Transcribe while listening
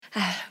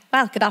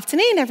Well, good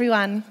afternoon,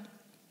 everyone.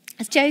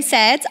 As Joe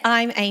said,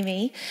 I'm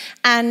Amy,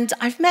 and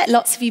I've met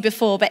lots of you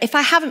before, but if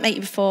I haven't met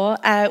you before,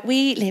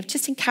 we live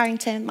just in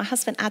Carrington. My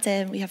husband,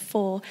 Adam, we have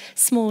 4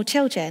 small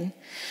children.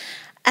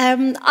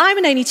 I'm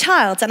an only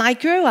child, and I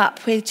grew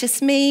up with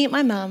just me,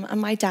 my mum, and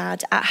my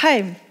dad at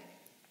home.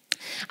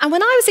 And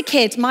when I was a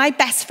kid, my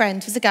best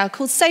friend was a girl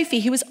called Sophie,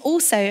 who was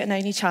also an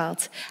only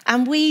child,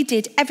 and we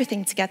did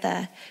everything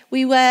together.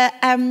 We were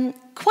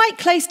quite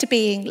close to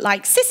being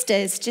like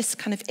sisters, just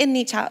kind of in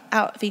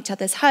out of each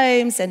other's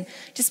homes and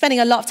just spending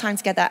a lot of time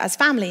together as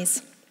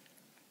families.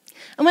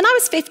 And when I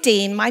was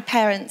 15, my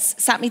parents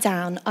sat me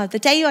down the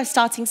day I was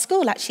starting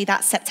school, actually,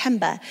 that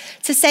September,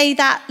 to say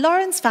that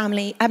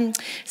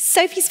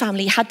Sophie's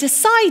family had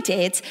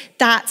decided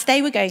that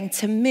they were going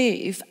to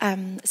move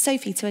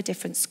Sophie to a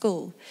different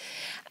school.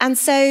 And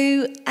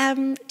so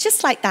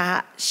just like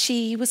that,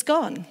 she was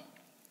gone.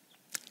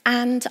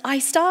 And I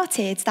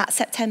started that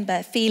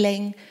September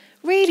feeling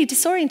really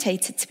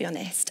disorientated, to be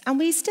honest. And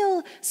we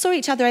still saw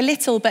each other a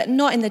little, but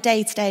not in the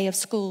day-to-day of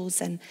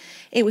schools. And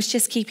it was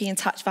just keeping in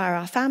touch via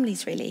our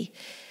families, really.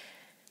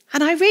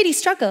 And I really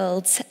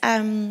struggled.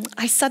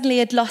 I suddenly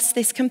had lost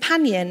this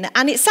companion.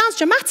 And it sounds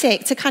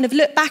dramatic to kind of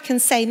look back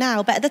and say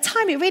now, but at the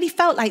time it really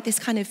felt like this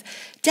kind of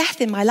death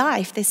in my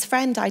life. This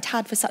friend I'd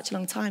had for such a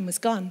long time was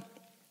gone.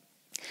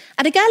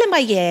 And a girl in my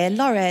year,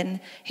 Lauren,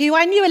 who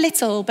I knew a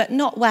little but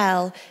not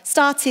well,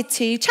 started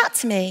to chat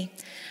to me.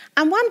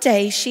 And one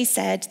day she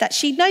said that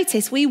she'd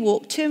noticed we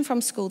walked to and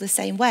from school the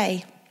same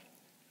way.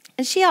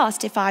 And she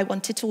asked if I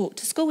wanted to walk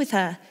to school with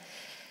her.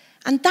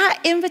 And that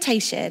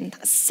invitation,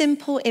 that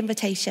simple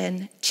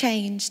invitation,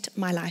 changed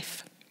my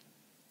life.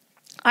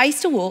 I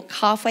used to walk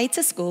halfway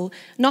to school,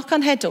 knock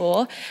on her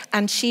door,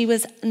 and she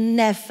was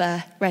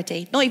never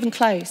ready, not even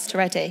close to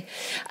ready.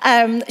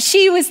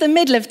 She was the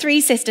middle of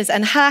 3 sisters,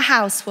 and her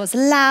house was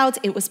loud,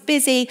 it was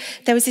busy.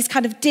 There was this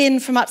kind of din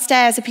from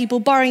upstairs of people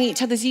borrowing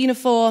each other's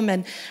uniform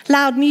and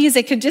loud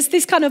music and just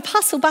this kind of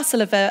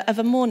hustle-bustle of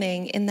a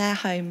morning in their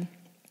home.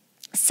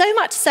 So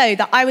much so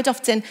that I would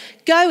often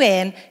go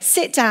in,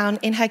 sit down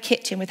in her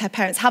kitchen with her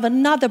parents, have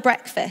another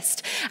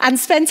breakfast, and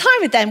spend time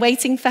with them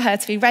waiting for her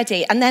to be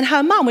ready. And then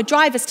her mum would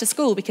drive us to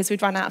school because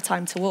we'd run out of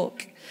time to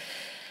walk.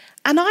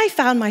 And I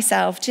found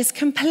myself just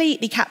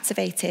completely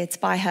captivated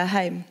by her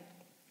home.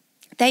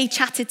 They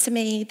chatted to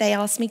me, they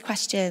asked me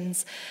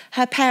questions.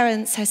 Her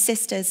parents, her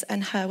sisters,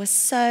 and her were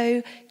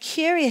so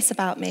curious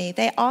about me.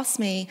 They asked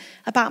me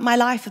about my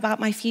life, about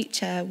my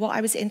future, what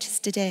I was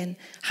interested in,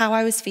 how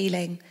I was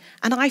feeling.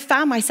 And I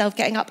found myself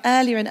getting up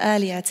earlier and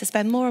earlier to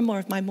spend more and more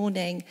of my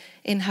morning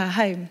in her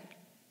home.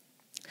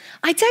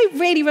 I don't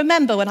really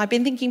remember, when I've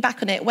been thinking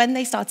back on it, when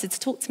they started to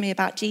talk to me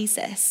about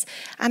Jesus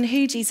and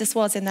who Jesus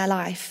was in their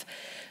life.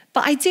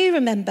 But I do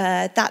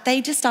remember that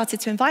they just started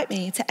to invite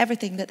me to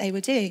everything that they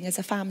were doing as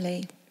a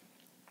family.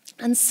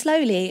 And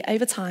slowly,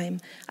 over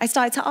time, I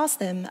started to ask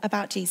them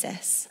about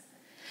Jesus.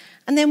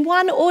 And then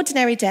one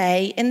ordinary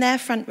day in their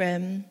front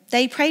room,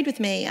 they prayed with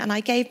me and I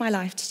gave my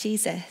life to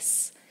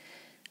Jesus.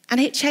 And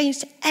it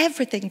changed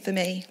everything for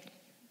me.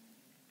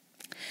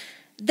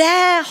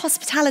 Their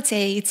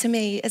hospitality to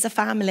me as a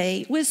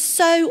family was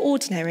so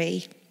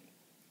ordinary,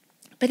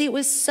 but it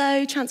was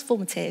so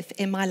transformative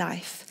in my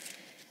life.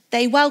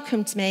 They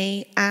welcomed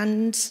me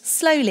and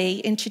slowly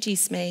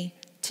introduced me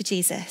to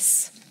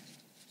Jesus.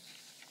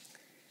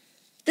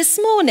 This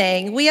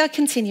morning, we are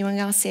continuing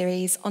our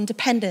series on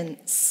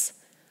dependence,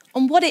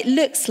 on what it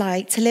looks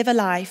like to live a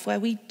life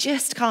where we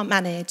just can't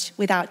manage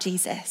without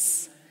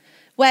Jesus,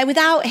 where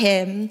without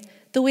him,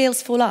 the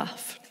wheels fall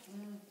off.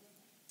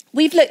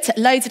 We've looked at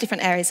loads of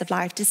different areas of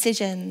life,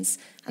 decisions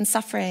and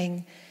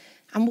suffering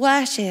and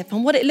worship,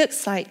 and what it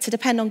looks like to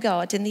depend on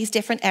God in these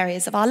different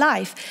areas of our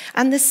life.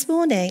 And this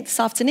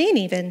afternoon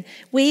even,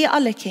 we are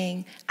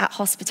looking at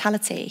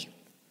hospitality.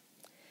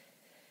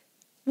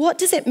 What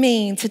does it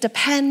mean to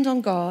depend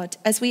on God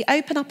as we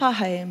open up our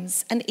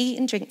homes and eat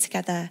and drink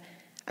together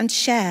and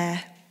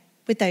share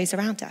with those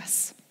around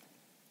us?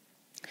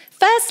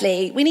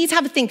 Firstly, we need to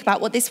have a think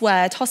about what this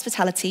word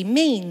hospitality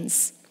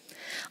means.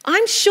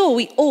 I'm sure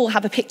we all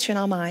have a picture in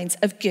our minds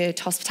of good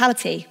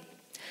hospitality.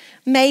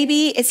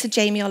 Maybe it's a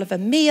Jamie Oliver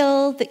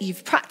meal that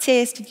you've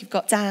practiced and you've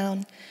got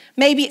down.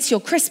 Maybe it's your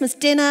Christmas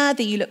dinner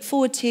that you look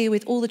forward to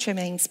with all the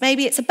trimmings.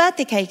 Maybe it's a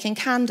birthday cake and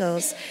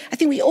candles. I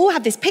think we all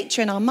have this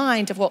picture in our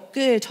mind of what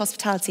good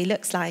hospitality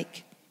looks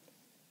like.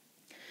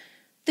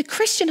 The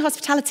Christian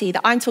hospitality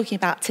that I'm talking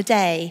about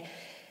today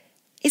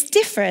is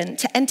different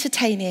to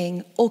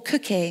entertaining or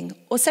cooking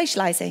or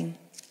socializing.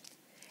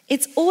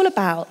 It's all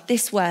about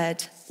this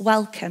word,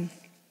 welcome.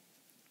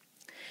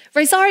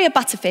 Rosaria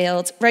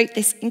Butterfield wrote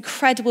this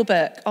incredible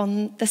book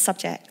on the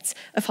subject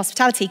of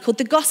hospitality called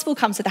The Gospel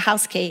Comes with a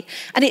House Key.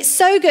 And it's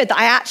so good that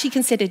I actually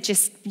considered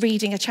just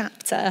reading a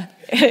chapter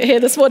here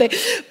this morning,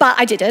 but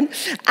I didn't.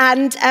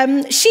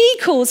 And she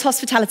calls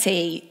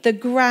hospitality the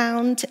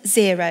ground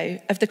zero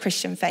of the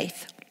Christian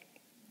faith.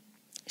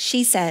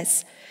 She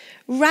says,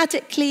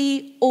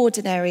 radically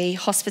ordinary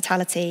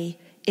hospitality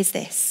is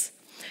this.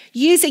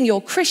 using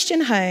your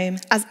Christian home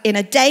as in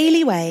a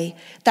daily way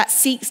that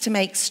seeks to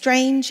make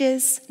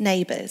strangers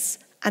neighbours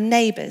and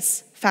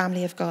neighbours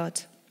family of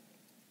God.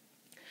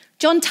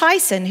 John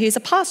Tyson, who's a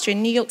pastor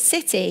in New York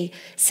City,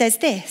 says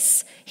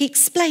this. He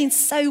explains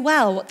so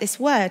well what this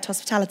word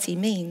hospitality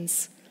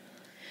means.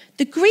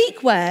 The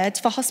Greek word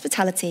for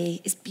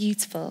hospitality is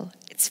beautiful.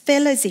 It's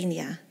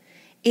philoxenia.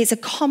 It's a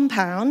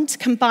compound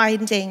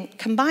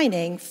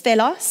combining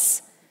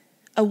philos,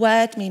 a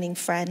word meaning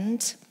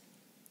friend,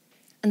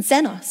 and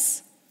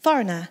xenos,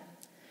 foreigner.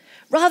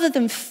 Rather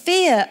than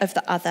fear of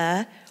the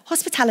other,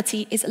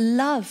 hospitality is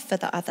love for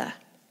the other.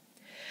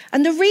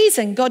 And the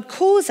reason God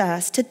calls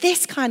us to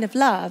this kind of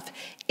love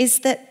is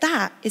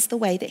that is the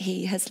way that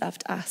he has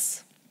loved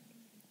us.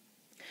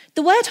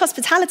 The word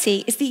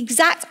hospitality is the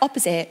exact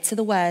opposite to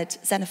the word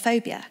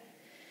xenophobia.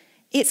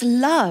 It's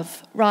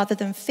love rather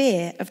than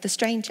fear of the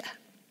stranger.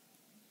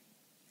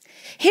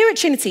 Here at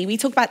Trinity, we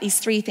talk about these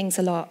three things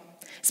a lot.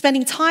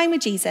 Spending time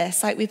with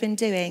Jesus, like we've been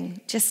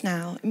doing just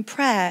now, in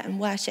prayer and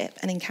worship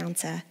and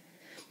encounter.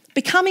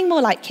 Becoming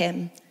more like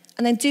him,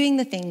 and then doing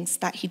the things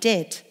that he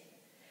did.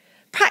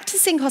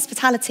 Practicing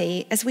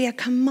hospitality, as we are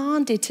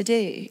commanded to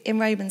do in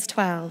Romans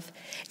 12,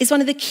 is one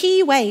of the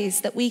key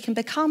ways that we can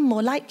become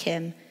more like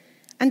him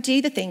and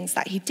do the things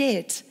that he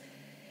did.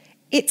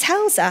 It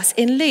tells us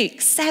in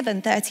Luke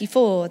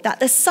 7:34 that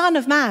the Son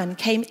of Man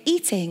came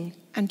eating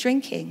and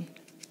drinking.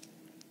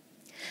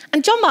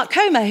 And John Mark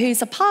Comer,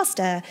 who's a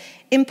pastor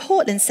in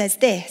Portland, says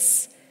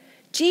this: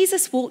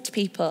 Jesus walked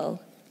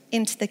people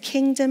into the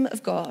kingdom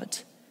of God,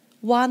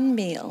 one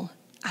meal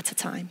at a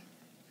time.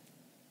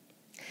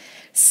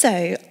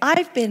 So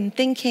I've been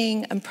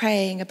thinking and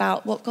praying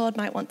about what God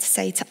might want to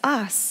say to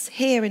us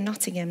here in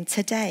Nottingham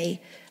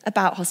today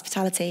about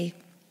hospitality.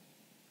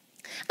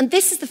 And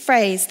this is the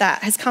phrase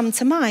that has come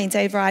to mind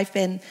over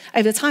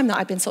the time that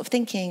I've been sort of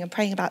thinking and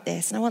praying about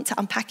this, and I want to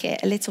unpack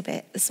it a little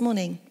bit this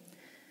morning.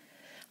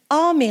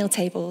 Our meal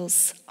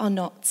tables are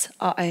not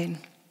our own.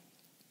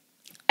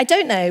 I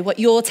don't know what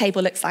your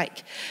table looks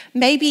like.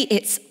 Maybe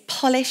it's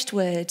polished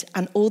wood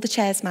and all the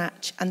chairs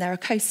match and there are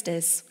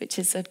coasters, which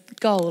is a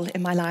goal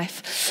in my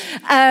life.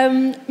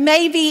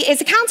 Maybe it's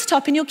a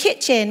countertop in your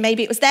kitchen.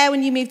 Maybe it was there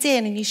when you moved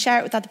in and you share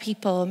it with other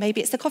people.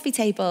 Maybe it's the coffee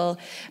table.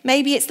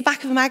 Maybe it's the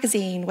back of a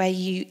magazine where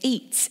you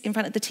eat in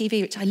front of the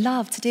TV, which I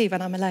love to do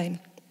when I'm alone.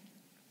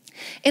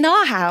 In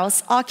our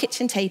house, our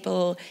kitchen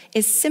table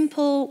is a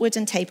simple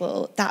wooden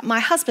table that my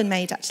husband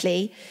made,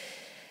 actually.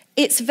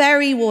 It's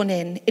very worn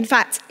in. In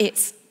fact,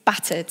 it's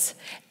battered.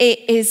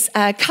 It is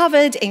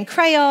covered in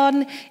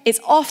crayon. It's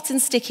often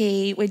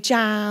sticky with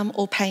jam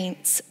or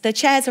paint. The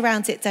chairs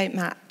around it don't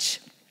match.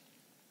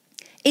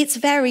 It's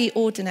very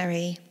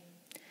ordinary.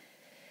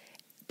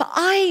 But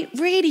I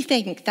really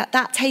think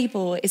that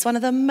table is one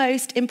of the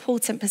most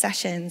important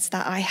possessions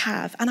that I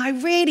have. And I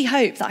really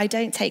hope that I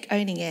don't take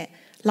owning it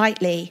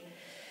lightly.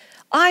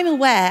 I'm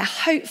aware,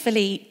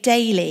 hopefully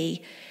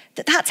daily,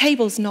 that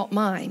table's not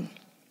mine.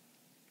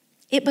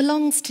 It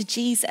belongs to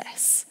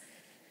Jesus.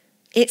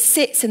 It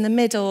sits in the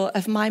middle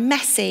of my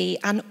messy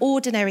and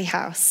ordinary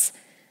house,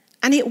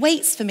 and it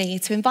waits for me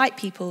to invite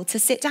people to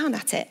sit down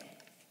at it.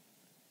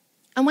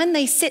 And when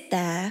they sit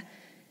there,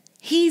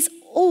 he's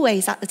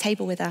always at the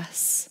table with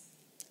us,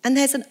 and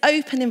there's an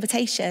open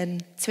invitation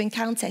to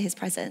encounter his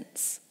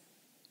presence.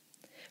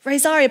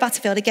 Rosaria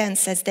Butterfield again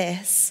says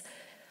this: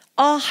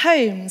 our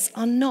homes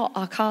are not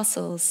our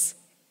castles.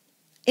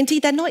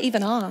 Indeed, they're not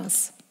even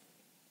ours.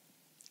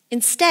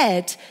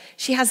 Instead,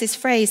 she has this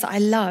phrase that I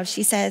love.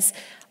 She says,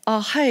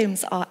 our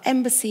homes are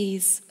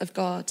embassies of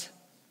God.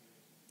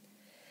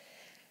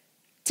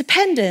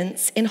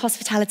 Dependence in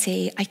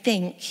hospitality, I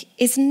think,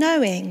 is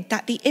knowing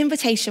that the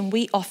invitation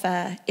we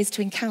offer is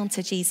to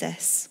encounter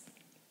Jesus.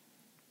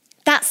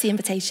 That's the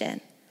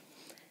invitation.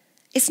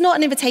 It's not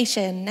an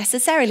invitation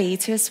necessarily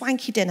to a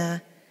swanky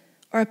dinner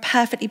or a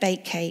perfectly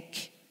baked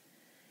cake.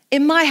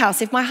 In my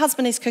house, if my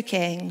husband is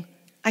cooking,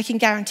 I can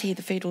guarantee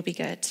the food will be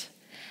good.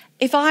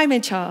 If I'm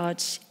in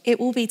charge, it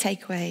will be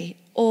takeaway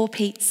or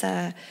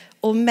pizza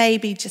or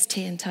maybe just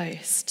tea and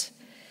toast.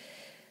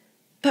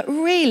 But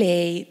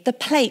really, the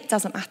plate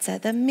doesn't matter.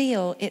 The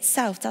meal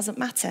itself doesn't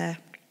matter.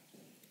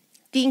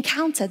 The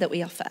encounter that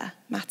we offer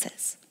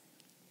matters.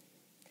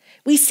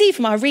 We see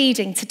from our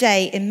reading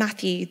today in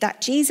Matthew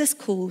that Jesus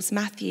calls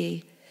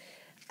Matthew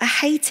a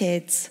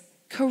hated,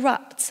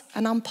 corrupt,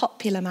 and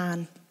unpopular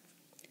man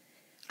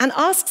and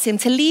asks him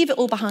to leave it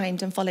all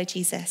behind and follow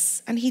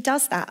Jesus. And he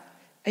does that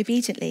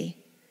obediently.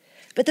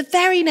 But the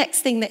very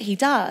next thing that he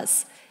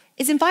does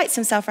is invites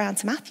himself around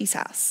to Matthew's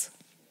house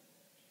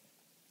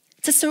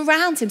to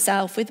surround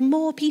himself with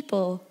more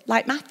people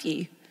like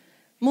Matthew,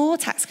 more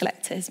tax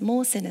collectors,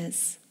 more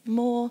sinners,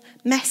 more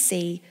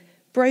messy,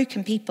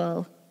 broken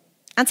people,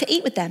 and to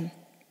eat with them.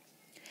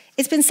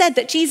 It's been said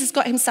that Jesus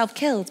got himself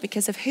killed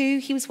because of who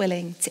he was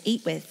willing to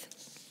eat with.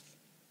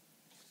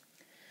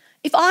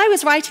 If I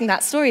was writing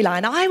that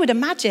storyline, I would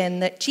imagine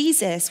that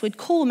Jesus would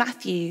call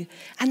Matthew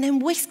and then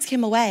whisk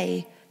him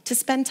away to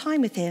spend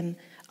time with him,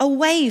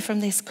 away from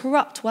this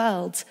corrupt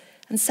world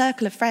and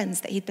circle of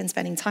friends that he'd been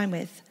spending time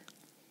with.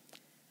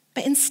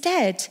 But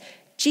instead,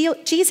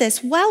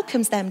 Jesus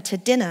welcomes them to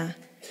dinner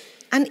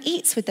and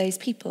eats with those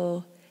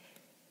people.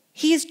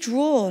 He is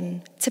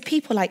drawn to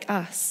people like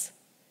us,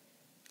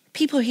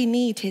 people who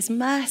need his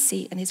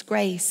mercy and his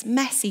grace,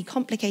 messy,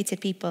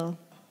 complicated people.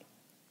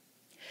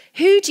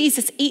 Who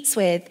Jesus eats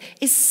with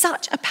is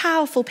such a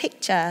powerful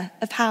picture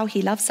of how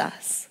he loves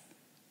us.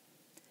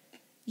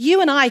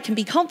 You and I can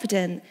be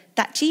confident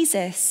that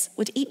Jesus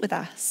would eat with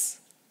us,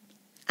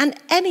 and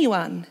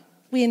anyone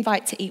we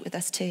invite to eat with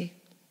us too.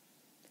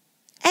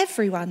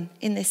 Everyone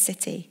in this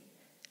city,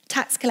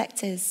 tax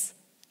collectors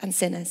and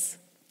sinners.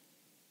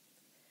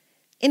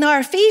 In our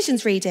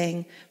Ephesians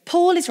reading,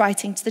 Paul is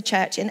writing to the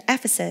church in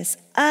Ephesus,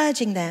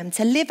 urging them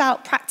to live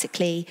out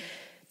practically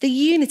the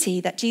unity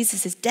that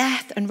Jesus'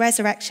 death and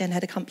resurrection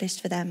had accomplished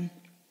for them.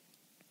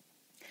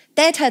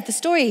 They'd heard the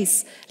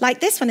stories like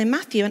this one in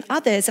Matthew and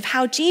others of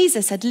how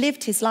Jesus had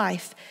lived his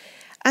life.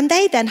 And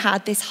they then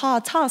had this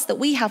hard task that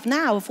we have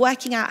now of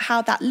working out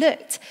how that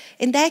looked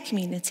in their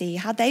community,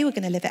 how they were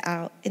going to live it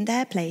out in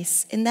their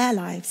place, in their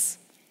lives.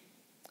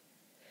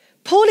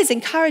 Paul is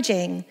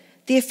encouraging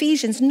the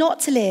Ephesians not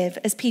to live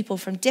as people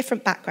from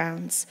different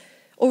backgrounds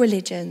or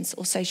religions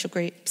or social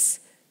groups,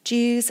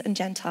 Jews and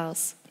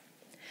Gentiles,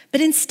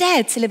 but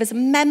instead to live as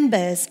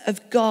members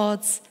of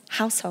God's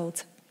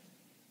household.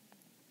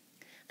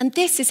 And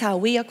this is how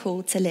we are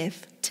called to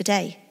live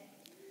today.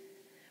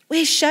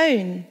 We're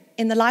shown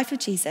in the life of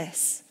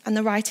Jesus and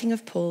the writing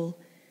of Paul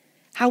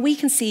how we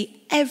can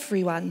see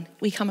everyone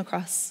we come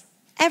across,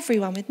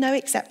 everyone with no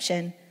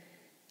exception,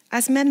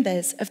 as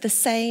members of the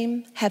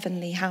same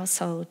heavenly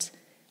household,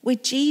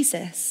 with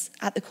Jesus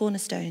at the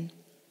cornerstone.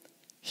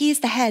 He is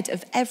the head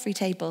of every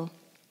table.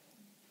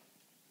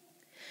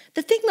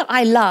 The thing that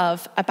I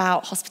love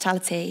about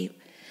hospitality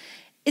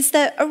is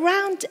that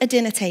around a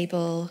dinner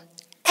table,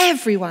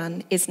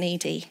 everyone is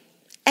needy,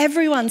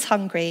 everyone's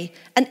hungry,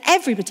 and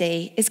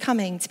everybody is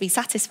coming to be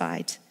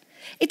satisfied.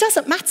 It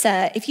doesn't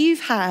matter if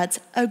you've had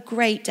a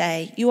great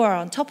day, you are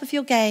on top of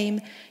your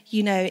game,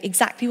 you know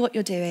exactly what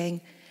you're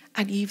doing,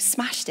 and you've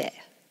smashed it.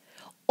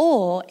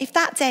 Or if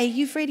that day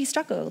you've really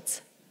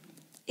struggled,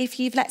 if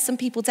you've let some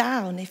people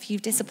down, if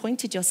you've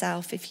disappointed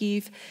yourself, if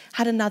you've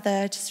had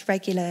another just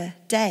regular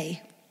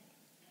day.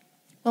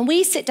 When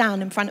we sit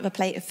down in front of a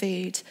plate of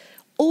food,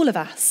 all of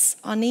us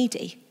are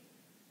needy.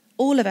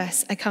 All of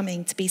us are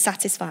coming to be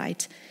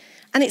satisfied.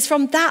 And it's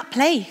from that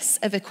place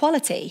of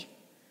equality,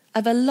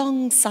 of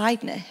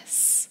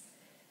alongsideness,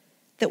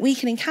 that we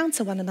can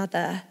encounter one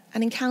another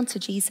and encounter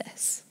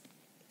Jesus.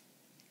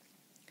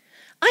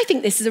 I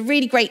think this is a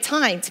really great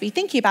time to be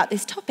thinking about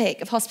this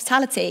topic of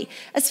hospitality,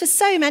 as for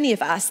so many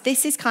of us,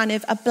 this is kind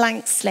of a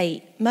blank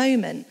slate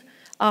moment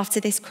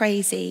after this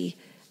crazy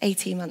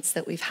 18 months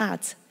that we've had.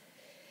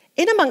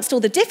 In amongst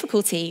all the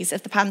difficulties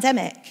of the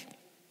pandemic,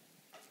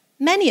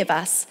 many of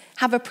us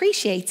have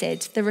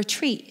appreciated the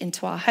retreat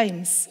into our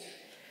homes.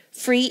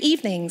 Free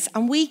evenings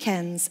and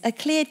weekends, a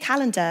cleared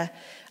calendar,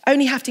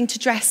 only having to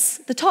dress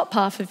the top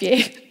half of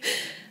you,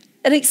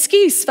 an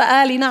excuse for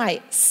early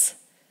nights.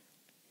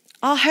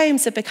 Our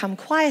homes have become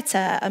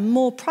quieter and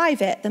more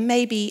private than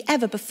maybe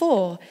ever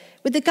before,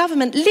 with the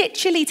government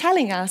literally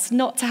telling us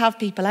not to have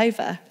people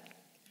over.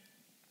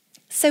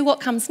 So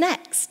what comes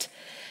next?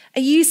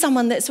 Are you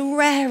someone that's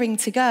raring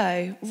to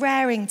go,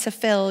 raring to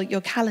fill your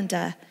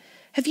calendar?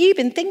 Have you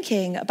been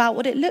thinking about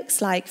what it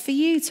looks like for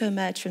you to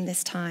emerge from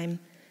this time?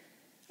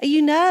 Are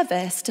you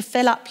nervous to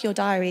fill up your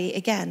diary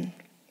again?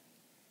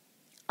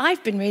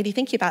 I've been really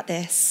thinking about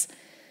this.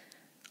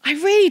 I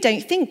really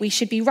don't think we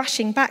should be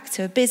rushing back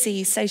to a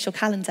busy social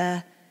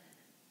calendar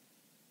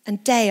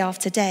and day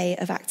after day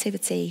of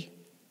activity.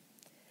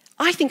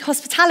 I think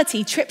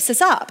hospitality trips us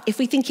up if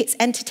we think it's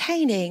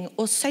entertaining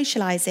or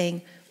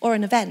socializing or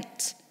an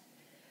event.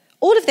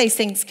 All of those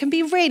things can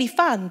be really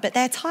fun, but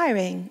they're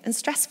tiring and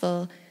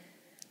stressful.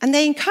 And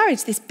they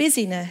encourage this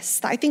busyness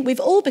that I think we've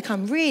all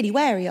become really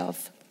wary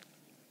of.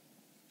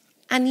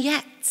 And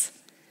yet,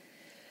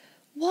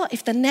 what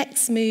if the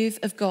next move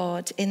of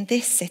God in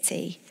this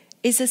city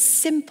is as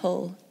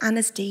simple and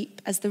as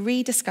deep as the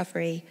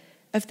rediscovery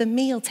of the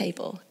meal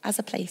table as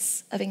a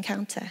place of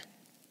encounter?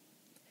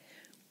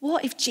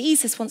 What if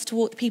Jesus wants to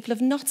walk the people of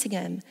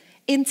Nottingham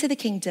into the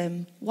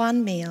kingdom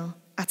one meal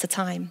at a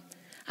time?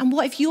 And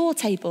what if your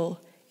table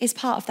is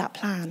part of that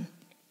plan?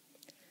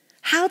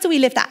 How do we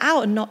live that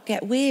out and not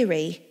get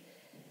weary?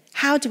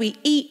 How do we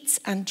eat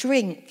and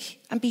drink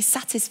and be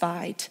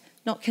satisfied,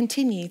 not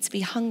continue to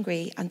be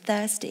hungry and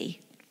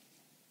thirsty?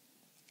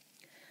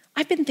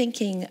 I've been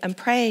thinking and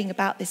praying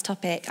about this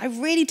topic. I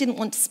really didn't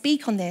want to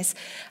speak on this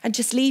and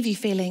just leave you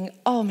feeling,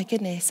 oh my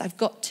goodness, I've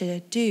got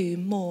to do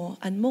more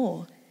and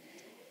more.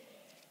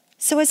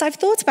 So as I've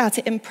thought about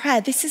it in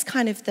prayer, this is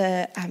kind of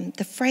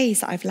the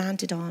phrase that I've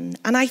landed on.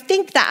 And I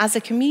think that as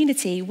a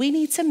community, we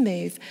need to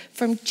move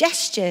from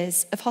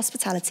gestures of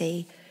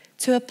hospitality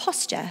to a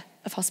posture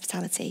of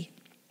hospitality.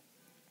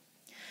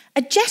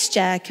 A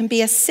gesture can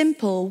be a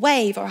simple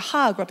wave or a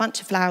hug or a bunch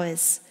of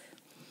flowers.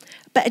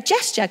 But a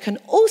gesture can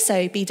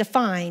also be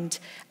defined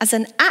as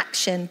an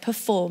action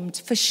performed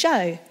for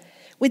show,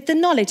 with the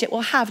knowledge it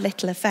will have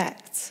little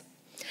effect.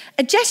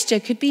 A gesture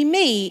could be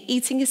me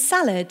eating a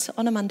salad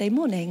on a Monday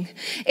morning,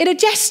 in a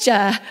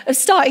gesture of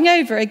starting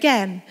over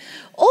again.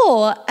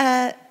 Or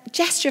a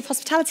gesture of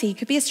hospitality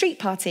could be a street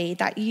party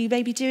that you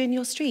maybe do in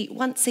your street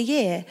once a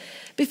year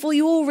before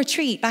you all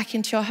retreat back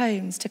into your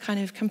homes to kind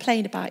of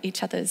complain about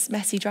each other's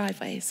messy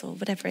driveways or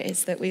whatever it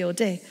is that we all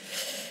do.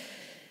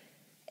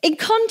 In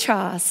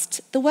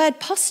contrast, the word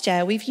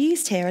posture we've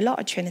used here a lot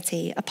at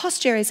Trinity. A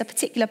posture is a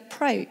particular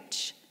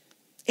approach.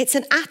 It's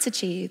an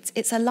attitude.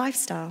 It's a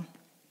lifestyle.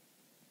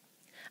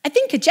 I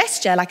think a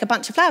gesture like a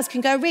bunch of flowers can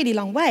go a really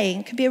long way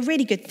and can be a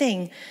really good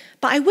thing.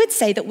 But I would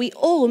say that we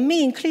all,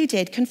 me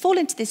included, can fall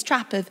into this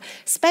trap of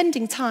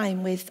spending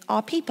time with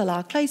our people,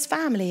 our close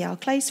family, our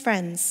close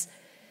friends,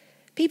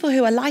 people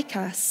who are like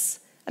us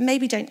and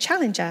maybe don't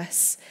challenge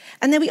us.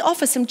 And then we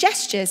offer some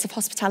gestures of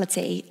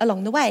hospitality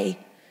along the way,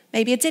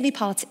 maybe a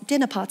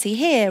dinner party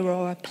here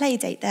or a play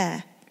date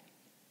there.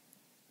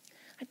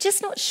 I'm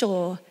just not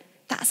sure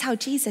that's how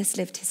Jesus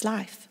lived his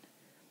life.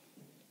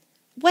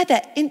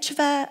 Whether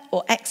introvert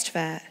or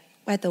extrovert,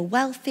 whether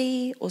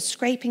wealthy or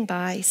scraping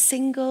by,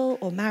 single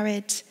or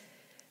married,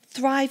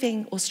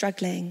 thriving or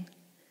struggling,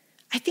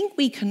 I think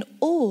we can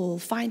all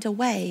find a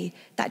way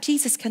that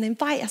Jesus can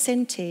invite us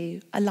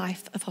into a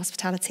life of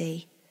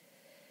hospitality.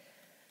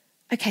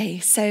 Okay,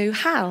 so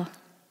how?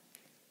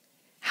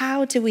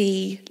 How do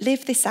we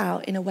live this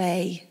out in a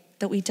way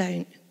that we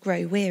don't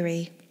grow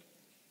weary?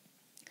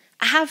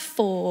 I have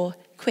 4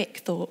 quick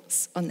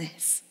thoughts on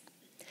this.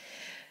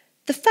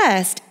 The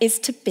first is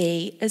to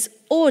be as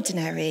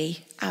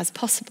ordinary as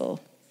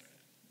possible.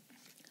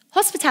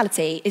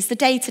 Hospitality is the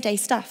day-to-day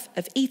stuff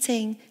of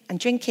eating and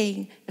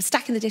drinking, of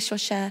stacking the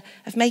dishwasher,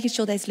 of making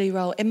sure there's loo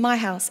roll. In my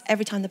house,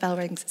 every time the bell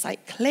rings, it's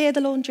like, clear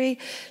the laundry,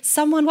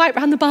 someone wipe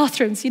around the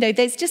bathrooms.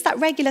 There's just that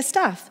regular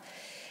stuff.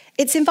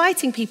 It's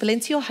inviting people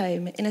into your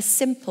home in a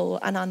simple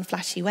and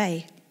unflashy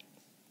way.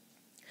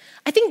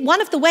 I think one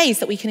of the ways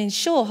that we can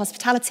ensure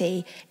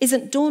hospitality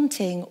isn't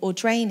daunting or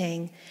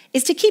draining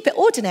is to keep it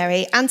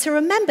ordinary and to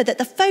remember that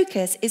the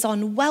focus is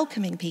on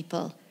welcoming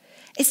people.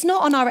 It's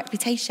not on our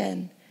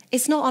reputation.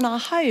 It's not on our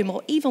home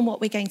or even what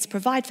we're going to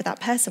provide for that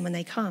person when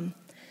they come.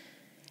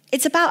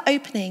 It's about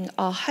opening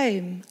our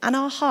home and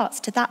our hearts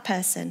to that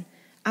person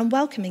and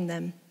welcoming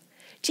them.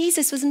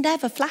 Jesus was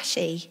never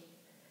flashy.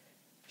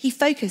 He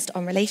focused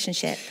on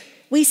relationship.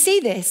 We see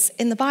this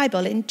in the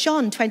Bible. In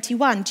John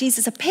 21,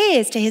 Jesus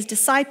appears to his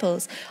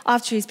disciples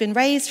after he's been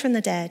raised from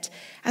the dead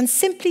and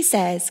simply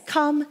says,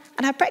 "Come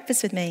and have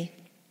breakfast with me."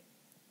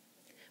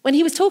 When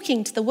he was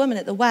talking to the woman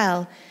at the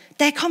well,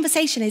 their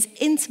conversation is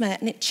intimate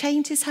and it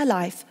changes her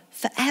life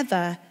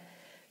forever.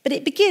 But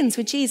it begins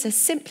with Jesus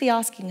simply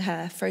asking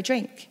her for a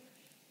drink.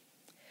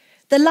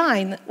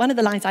 One of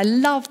the lines I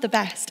love the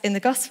best in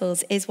the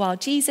Gospels is while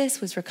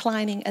Jesus was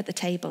reclining at the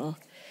table.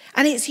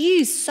 And it's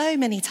used so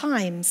many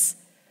times.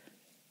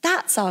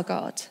 That's our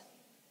God,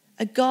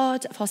 a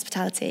God of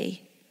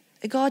hospitality,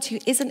 a God who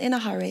isn't in a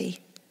hurry.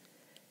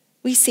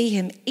 We see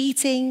him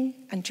eating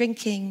and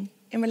drinking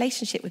in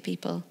relationship with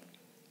people.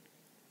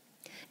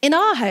 In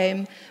our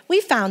home,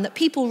 we found that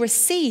people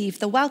receive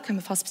the welcome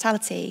of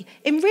hospitality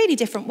in really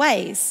different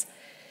ways.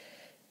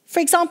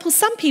 For example,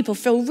 some people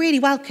feel really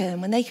welcome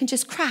when they can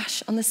just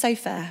crash on the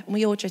sofa and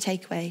we order a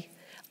takeaway.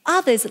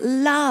 Others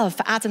love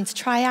for Adam to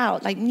try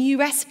out new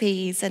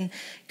recipes and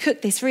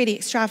cook this really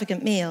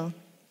extravagant meal.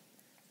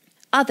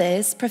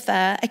 Others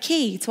prefer a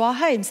key to our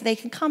home so they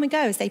can come and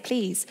go as they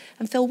please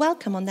and feel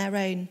welcome on their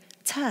own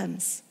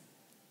terms.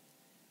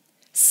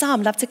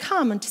 Some love to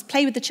come and just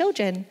play with the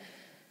children.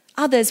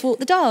 Others walk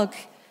the dog.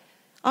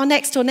 Our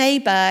next door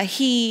neighbour,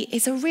 he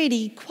is a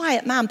really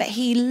quiet man, but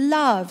he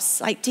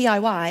loves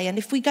DIY. And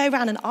if we go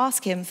around and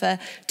ask him for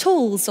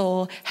tools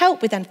or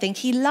help with anything,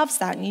 he loves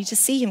that. And you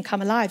just see him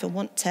come alive and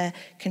want to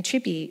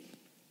contribute.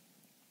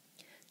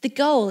 The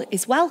goal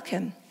is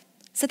welcome.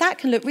 So that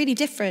can look really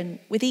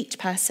different with each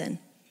person.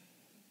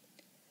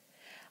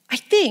 I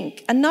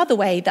think another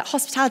way that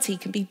hospitality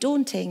can be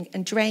daunting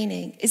and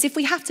draining is if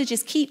we have to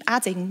just keep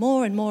adding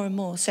more and more and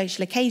more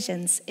social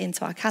occasions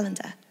into our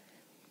calendar.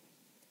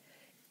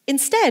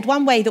 Instead,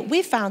 one way that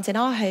we've found in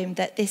our home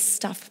that this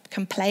stuff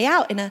can play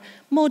out in a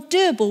more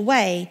doable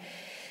way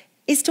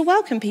is to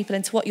welcome people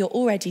into what you're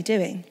already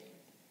doing.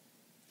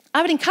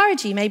 I would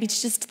encourage you maybe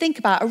to just think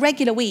about a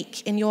regular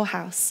week in your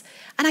house.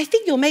 And I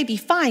think you'll maybe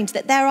find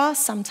that there are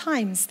some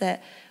times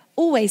that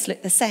always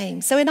look the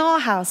same. So in our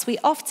house, we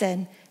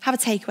often have a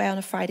takeaway on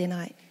a Friday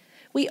night.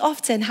 We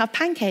often have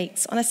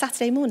pancakes on a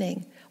Saturday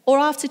morning. Or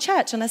after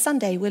church on a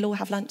Sunday, we'll all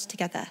have lunch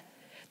together.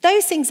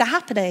 Those things are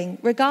happening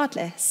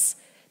regardless.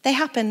 They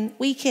happen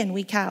week in,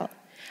 week out.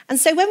 And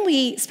so when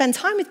we spend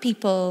time with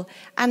people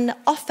and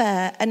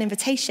offer an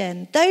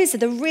invitation, those are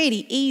the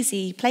really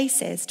easy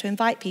places to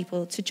invite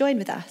people to join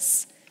with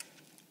us.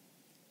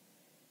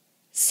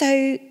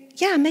 So,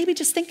 maybe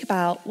just think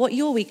about what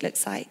your week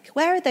looks like.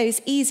 Where are those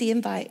easy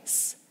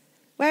invites?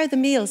 Where are the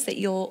meals that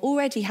you're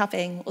already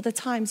having or the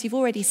times you've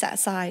already set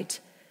aside?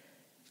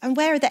 And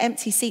where are the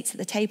empty seats at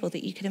the table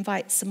that you can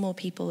invite some more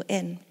people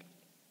in?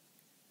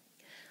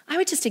 I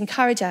would just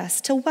encourage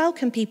us to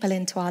welcome people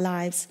into our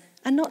lives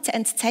and not to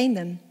entertain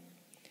them.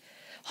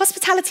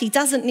 Hospitality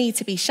doesn't need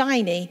to be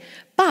shiny,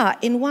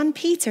 but in 1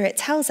 Peter it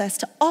tells us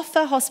to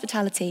offer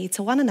hospitality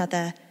to one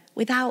another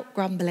without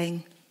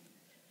grumbling.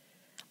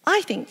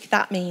 I think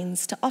that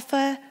means to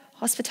offer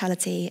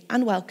hospitality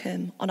and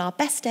welcome on our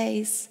best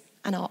days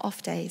and our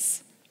off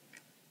days.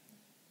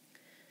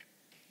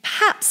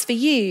 Perhaps for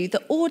you,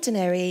 the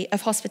ordinary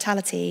of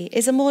hospitality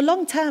is a more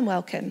long-term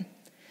welcome.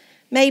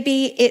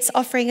 Maybe it's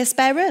offering a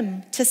spare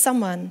room to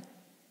someone.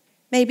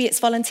 Maybe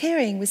it's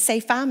volunteering with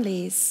Safe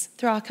Families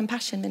through our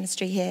compassion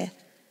ministry here.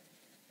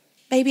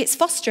 Maybe it's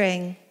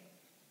fostering.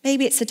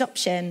 Maybe it's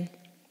adoption.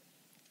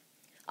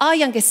 Our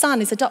youngest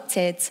son is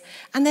adopted,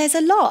 and there's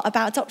a lot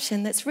about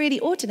adoption that's really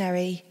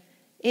ordinary.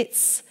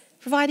 It's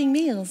providing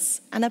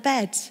meals and a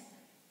bed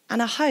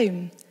and a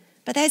home.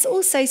 But there's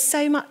also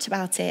so much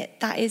about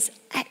it that is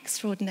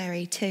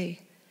extraordinary too.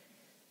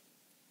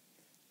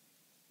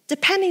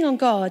 Depending on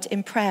God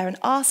in prayer and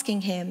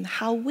asking him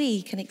how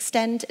we can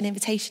extend an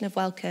invitation of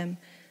welcome,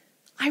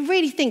 I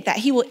really think that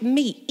he will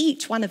meet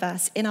each one of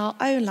us in our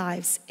own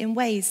lives in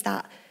ways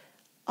that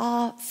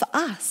are for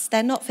us.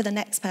 They're not for the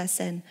next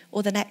person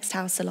or the next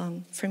house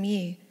along from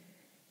you.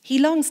 He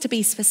longs to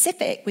be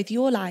specific with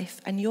your life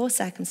and your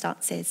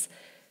circumstances,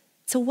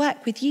 to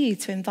work with you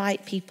to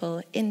invite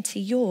people into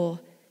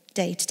your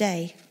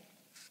day-to-day.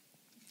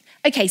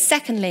 Okay,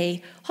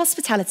 secondly,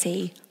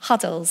 hospitality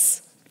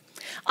huddles.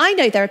 I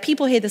know there are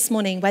people here this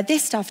morning where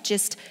this stuff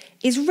just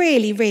is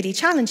really, really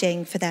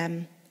challenging for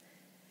them.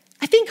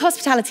 I think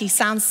hospitality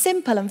sounds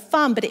simple and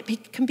fun, but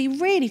it can be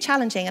really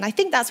challenging, and I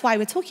think that's why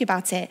we're talking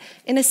about it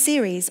in a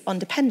series on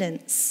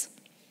dependence.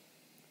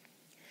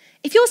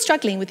 If you're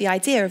struggling with the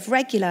idea of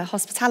regular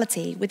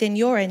hospitality within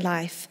your own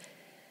life,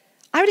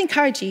 I would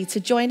encourage you to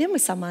join in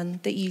with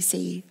someone that you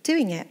see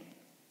doing it.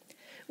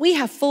 We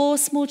have 4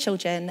 small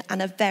children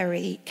and a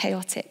very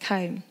chaotic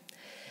home.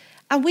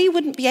 And we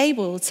wouldn't be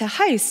able to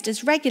host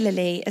as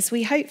regularly as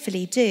we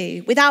hopefully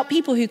do without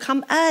people who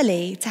come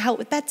early to help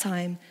with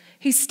bedtime,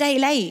 who stay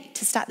late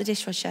to stack the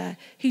dishwasher,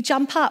 who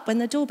jump up when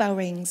the doorbell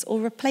rings or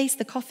replace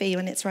the coffee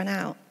when it's run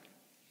out.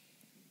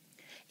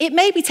 It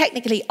may be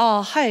technically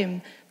our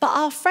home, but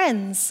our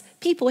friends,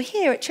 people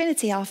here at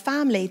Trinity, our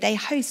family, they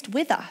host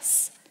with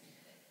us.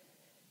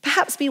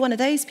 Perhaps be one of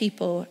those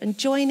people and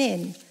join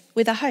in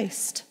with a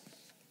host.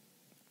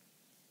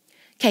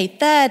 Okay,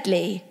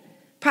 thirdly,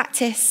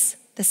 practice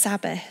the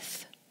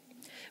Sabbath.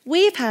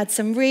 We've had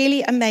some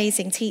really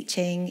amazing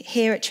teaching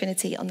here at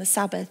Trinity on the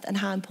Sabbath and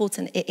how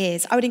important it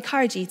is. I would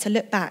encourage you to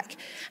look back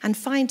and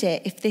find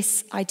it if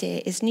this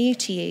idea is new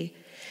to you.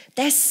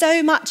 There's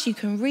so much you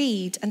can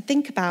read and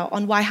think about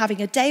on why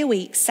having a day a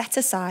week set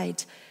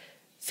aside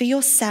for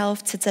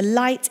yourself to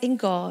delight in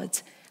God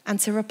and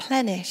to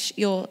replenish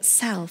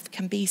yourself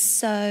can be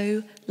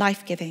so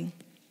life-giving.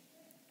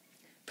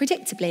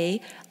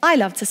 Predictably, I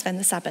love to spend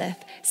the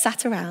Sabbath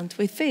sat around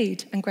with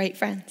food and great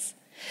friends.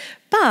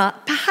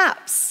 But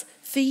perhaps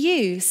for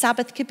you,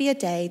 Sabbath could be a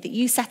day that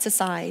you set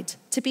aside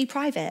to be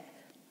private.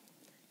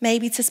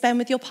 Maybe to spend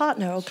with your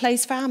partner or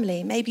close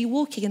family, maybe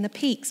walking in the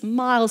peaks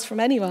miles from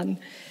anyone.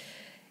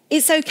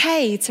 It's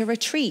okay to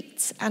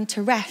retreat and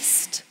to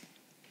rest.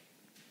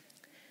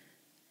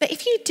 But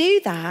if you do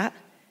that,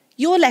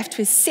 you're left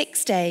with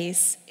 6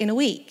 days in a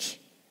week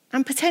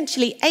and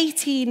potentially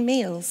 18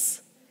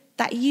 meals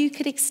that you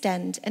could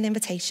extend an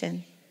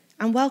invitation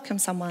and welcome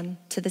someone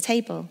to the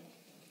table.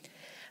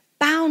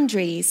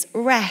 Boundaries,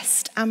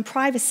 rest, and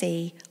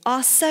privacy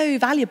are so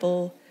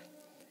valuable.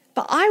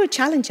 But I would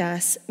challenge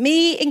us,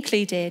 me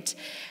included,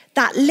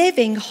 that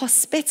living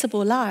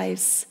hospitable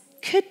lives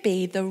could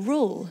be the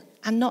rule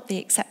and not the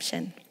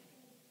exception.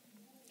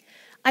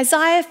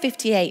 Isaiah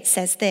 58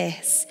 says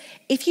this: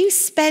 if you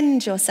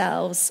spend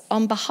yourselves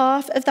on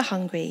behalf of the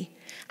hungry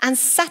and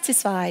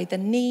satisfy the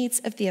needs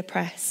of the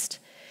oppressed,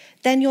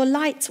 then your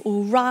light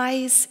will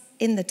rise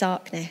in the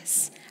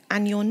darkness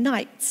and your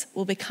night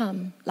will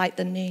become like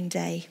the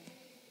noonday.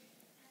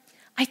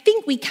 I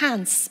think we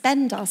can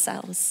spend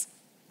ourselves,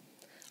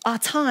 our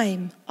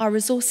time, our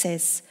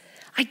resources.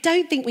 I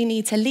don't think we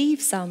need to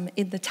leave some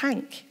in the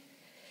tank.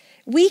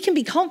 We can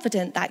be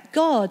confident that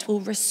God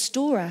will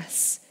restore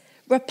us,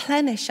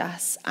 replenish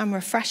us, and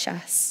refresh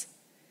us.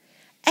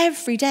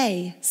 Every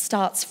day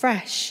starts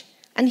fresh,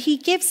 and he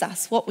gives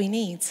us what we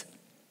need.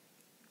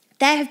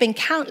 There have been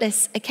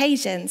countless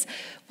occasions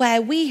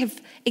where we have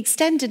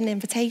extended an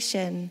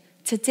invitation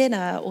to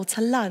dinner or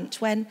to lunch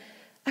when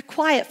a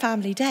quiet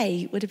family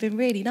day would have been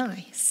really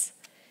nice.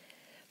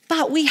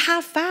 But we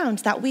have found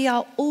that we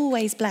are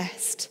always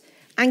blessed,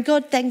 and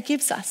God then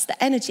gives us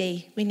the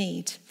energy we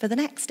need for the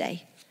next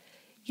day.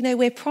 You know,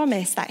 we're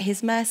promised that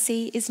his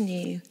mercy is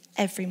new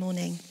every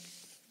morning.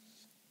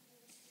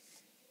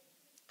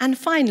 And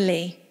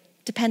finally,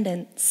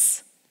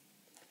 dependence.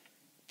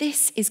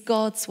 This is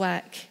God's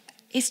work.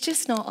 It's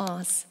just not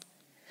ours.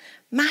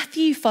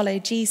 Matthew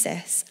followed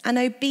Jesus and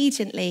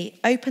obediently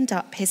opened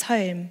up his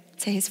home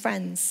to his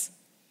friends.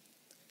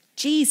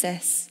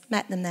 Jesus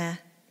met them there,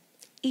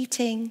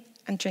 eating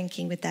and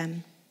drinking with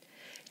them.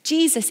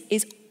 Jesus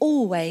is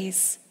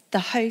always the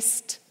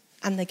host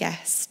and the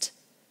guest.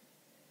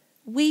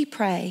 We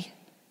pray.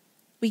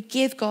 We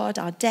give God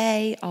our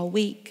day, our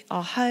week,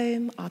 our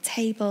home, our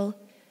table.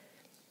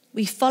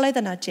 We follow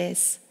the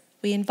nudges.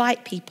 We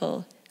invite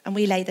people and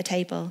we lay the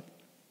table.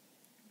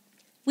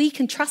 We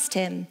can trust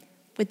him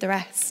with the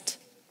rest.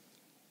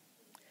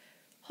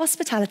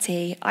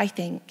 Hospitality, I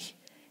think,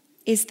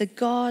 is the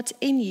God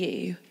in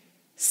you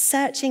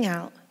searching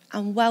out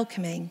and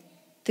welcoming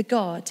the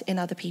God in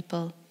other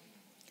people.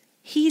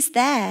 He's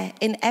there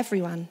in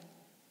everyone.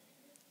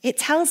 It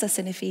tells us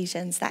in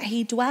Ephesians that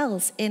he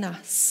dwells in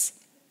us.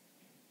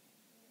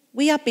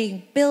 We are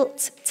being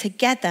built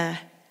together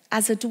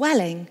as a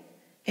dwelling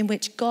in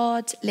which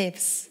God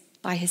lives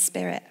by his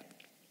Spirit.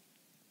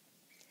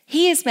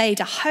 He has made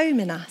a home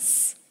in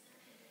us.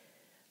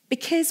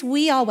 Because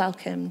we are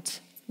welcomed,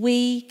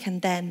 we can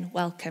then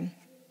welcome.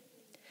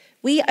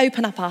 We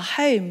open up our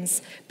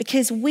homes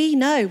because we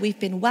know we've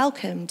been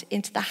welcomed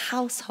into the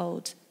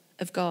household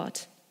of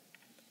God.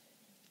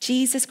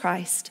 Jesus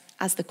Christ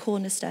as the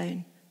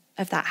cornerstone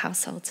of that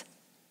household.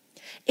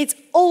 It's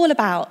all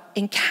about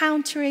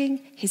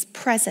encountering his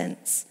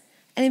presence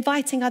and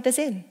inviting others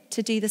in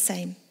to do the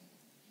same.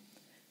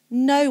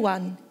 No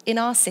one in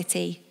our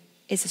city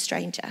is a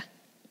stranger.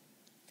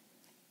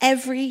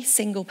 Every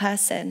single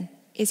person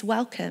is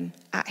welcome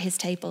at his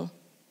table.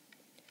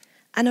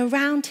 And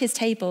around his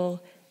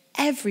table,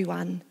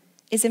 everyone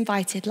is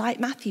invited, like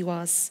Matthew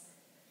was,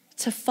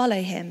 to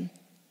follow him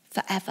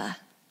forever.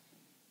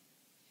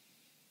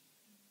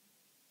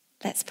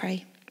 Let's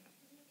pray.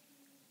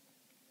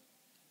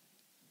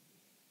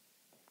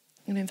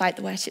 I'm going to invite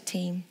the worship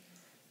team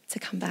to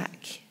come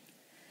back.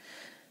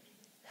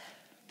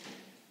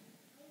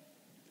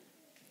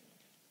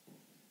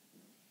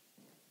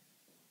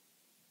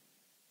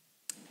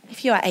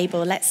 If you are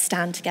able, let's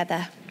stand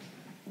together.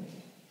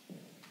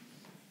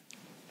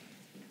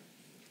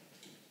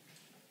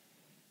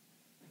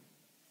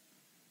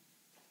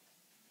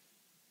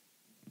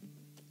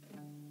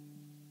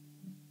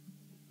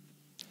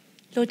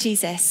 Lord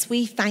Jesus,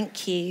 we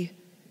thank you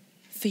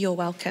for your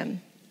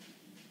welcome.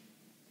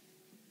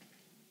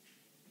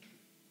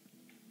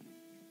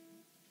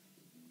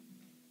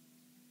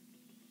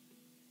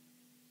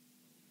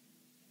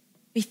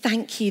 We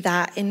thank you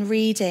that in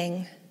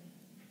reading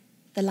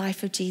the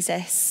life of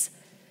Jesus,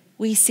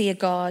 we see a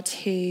God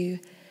who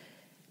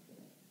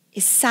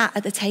is sat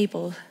at the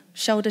table,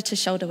 shoulder to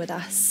shoulder with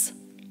us,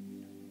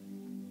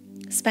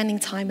 spending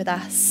time with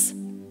us,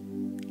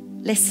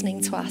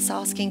 listening to us,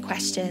 asking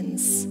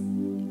questions,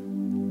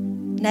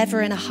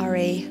 never in a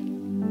hurry,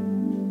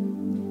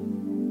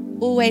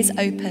 always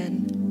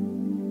open.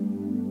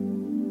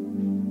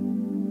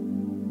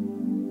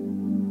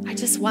 I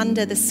just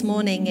wonder this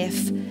morning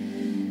if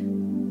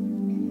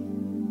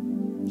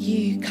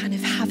you kind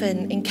of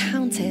haven't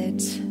encountered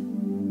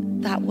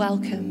that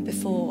welcome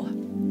before.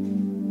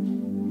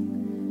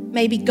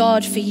 Maybe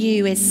God for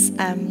you is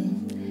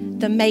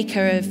the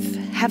maker of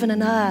heaven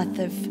and earth,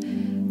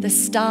 of the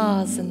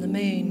stars and the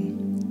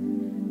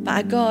moon,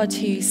 but a God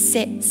who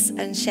sits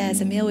and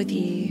shares a meal with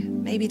you.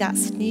 Maybe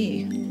that's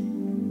new.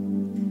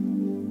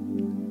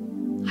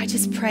 I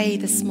just pray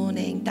this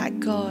morning that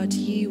God,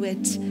 you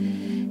would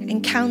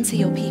encounter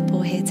your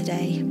people here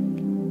today.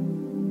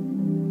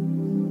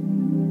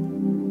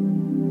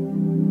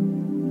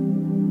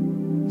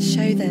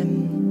 Show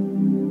them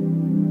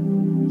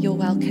you're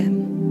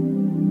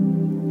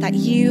welcome, that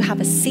you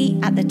have a seat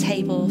at the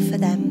table for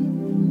them,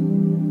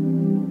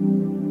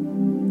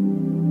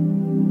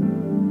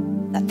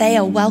 that they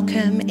are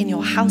welcome in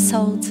your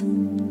household,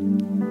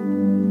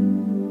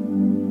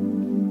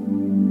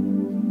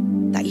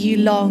 that you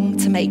long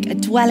to make a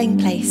dwelling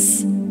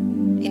place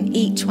in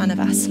each one of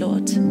us,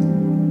 Lord.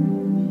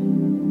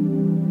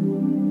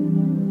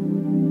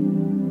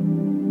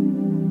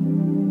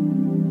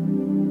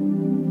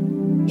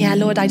 Yeah,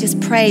 Lord, I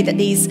just pray that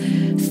these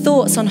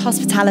thoughts on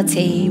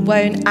hospitality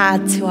won't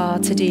add to our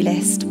to-do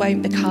list,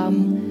 won't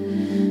become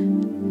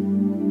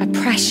a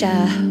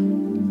pressure,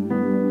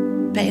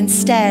 but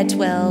instead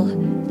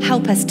will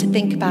help us to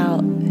think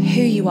about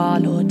who you are,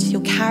 Lord,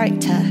 your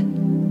character,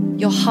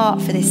 your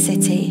heart for this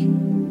city,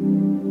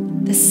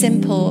 the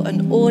simple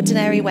and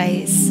ordinary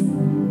ways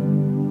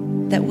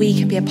that we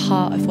can be a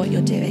part of what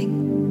you're doing.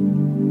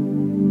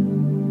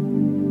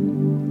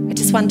 I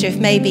just wonder if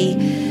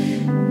maybe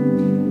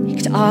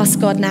to ask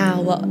God now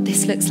what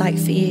this looks like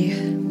for you.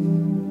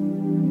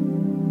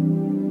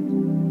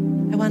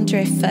 I wonder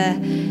if for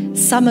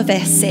some of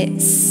us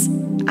it's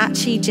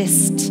actually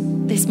just,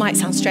 this might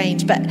sound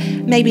strange, but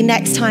maybe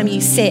next time you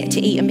sit to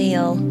eat a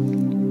meal,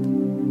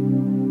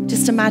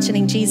 just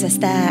imagining Jesus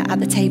there at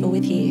the table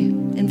with you,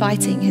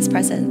 inviting his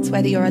presence,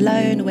 whether you're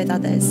alone or with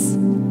others.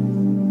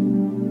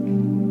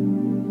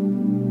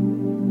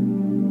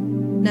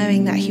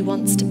 Knowing that he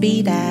wants to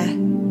be there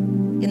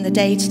in the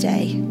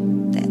day-to-day.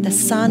 The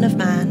Son of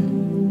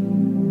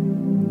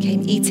Man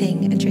came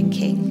eating and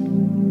drinking.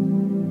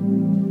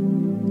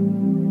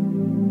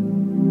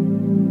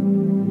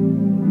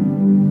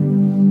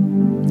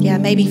 Yeah,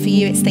 maybe for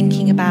you it's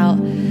thinking about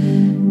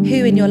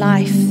who in your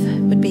life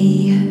would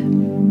be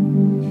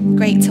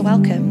great to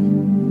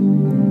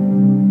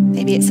welcome.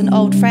 Maybe it's an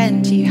old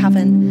friend you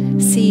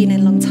haven't seen in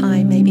a long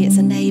time. Maybe it's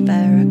a neighbour,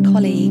 a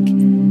colleague,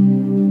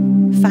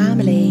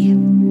 family.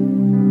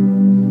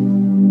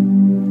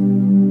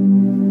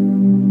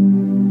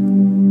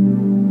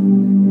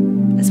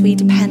 As we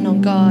depend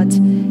on God,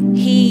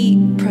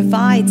 He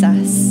provides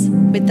us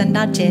with the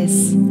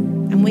nudges,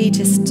 and we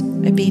just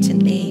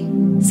obediently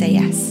say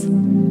yes.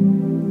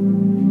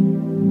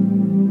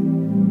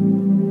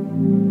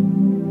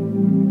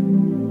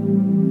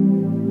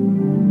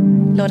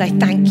 Lord, I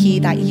thank you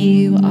that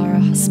you are a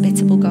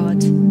hospitable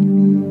God,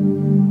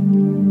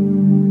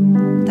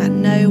 that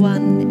no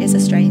one is a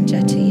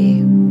stranger to